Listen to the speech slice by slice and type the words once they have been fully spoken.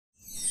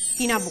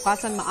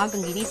Kinabukasan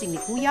maagang ginising ni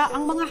Kuya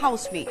ang mga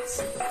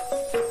housemates.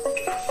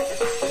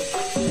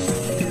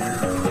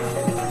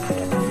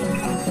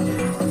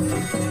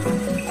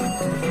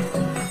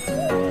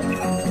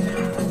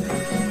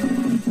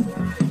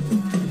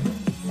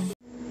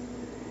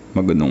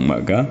 Magandang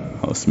umaga,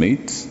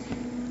 housemates.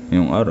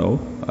 Ngayong araw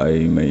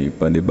ay may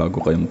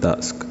panibago kayong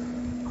task.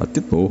 At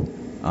ito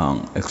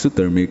ang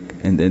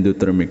exothermic and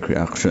endothermic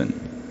reaction.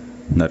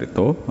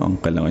 Narito ang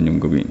kailangan nyong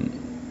gawin.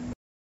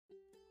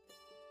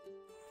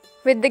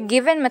 With the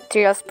given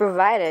materials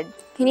provided,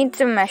 you need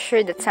to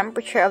measure the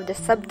temperature of the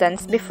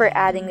substance before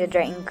adding the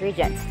dry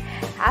ingredients.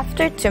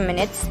 After 2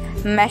 minutes,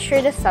 measure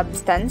the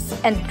substance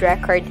and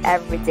record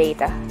every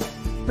data.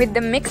 With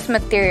the mixed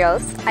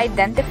materials,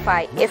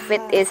 identify if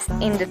it is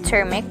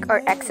endothermic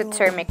or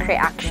exothermic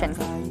reaction.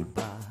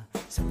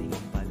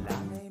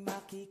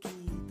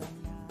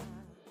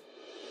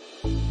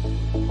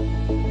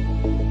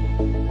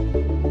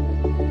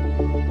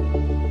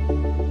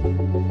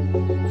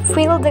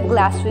 Fill the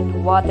glass with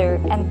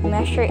water and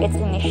measure its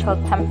initial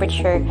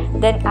temperature,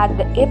 then add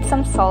the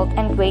Epsom salt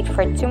and wait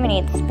for 2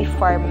 minutes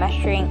before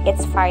measuring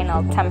its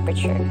final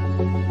temperature.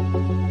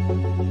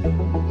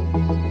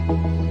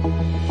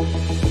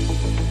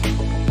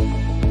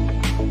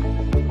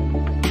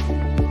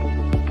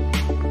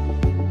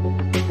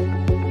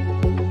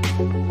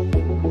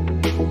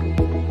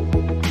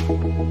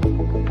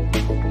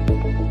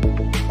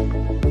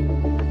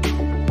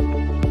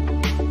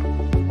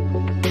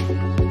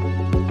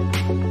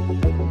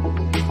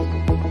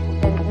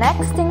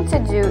 Next thing to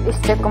do is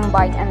to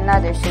combine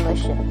another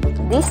solution.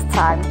 This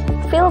time,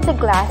 fill the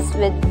glass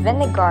with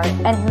vinegar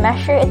and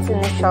measure its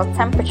initial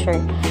temperature,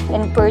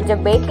 and pour the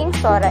baking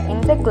soda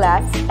in the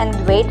glass and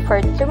wait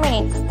for 2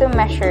 minutes to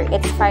measure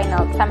its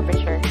final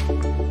temperature.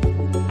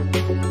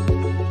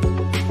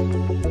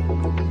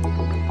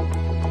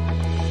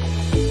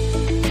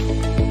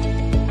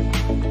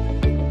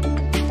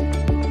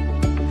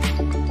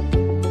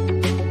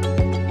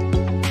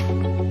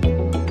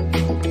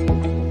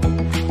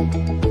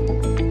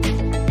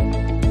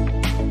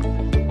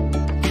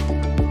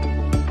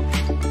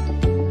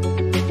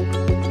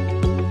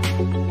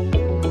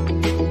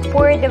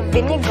 Pour the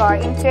vinegar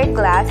into a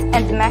glass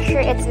and measure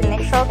its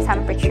initial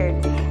temperature,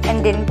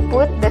 and then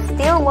put the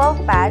steel wall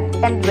pad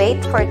and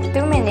wait for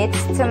 2 minutes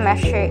to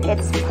measure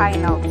its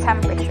final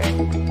temperature.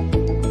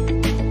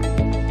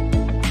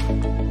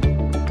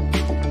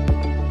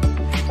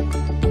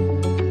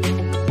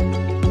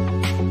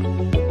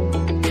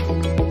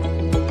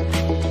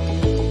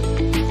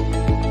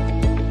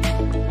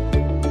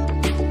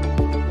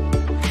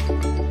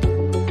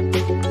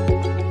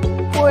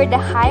 Pour the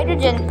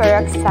hydrogen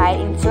peroxide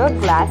into a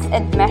glass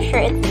and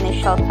measure its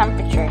initial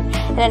temperature.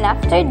 Then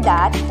after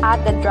that,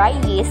 add the dry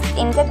yeast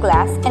in the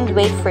glass and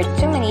wait for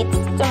 2 minutes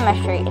to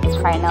measure its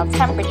final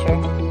temperature.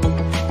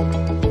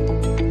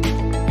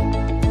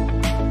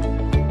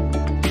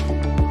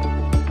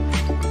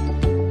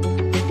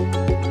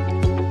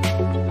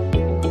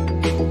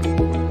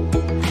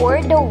 Pour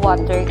the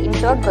water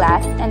into a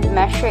glass and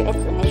measure its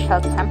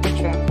initial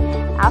temperature.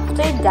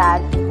 After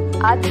that,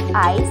 add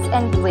ice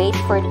and wait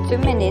for 2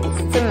 minutes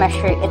to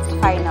measure its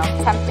final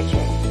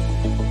temperature.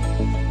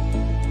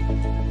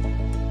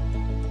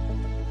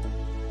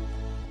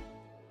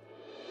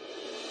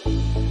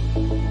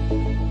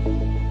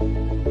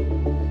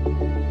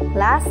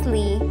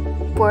 Lastly,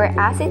 pour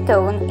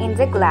acetone in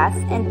the glass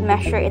and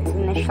measure its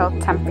initial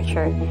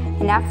temperature.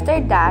 And after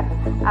that,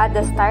 add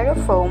the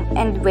styrofoam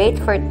and wait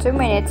for 2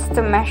 minutes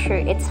to measure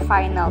its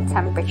final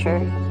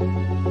temperature.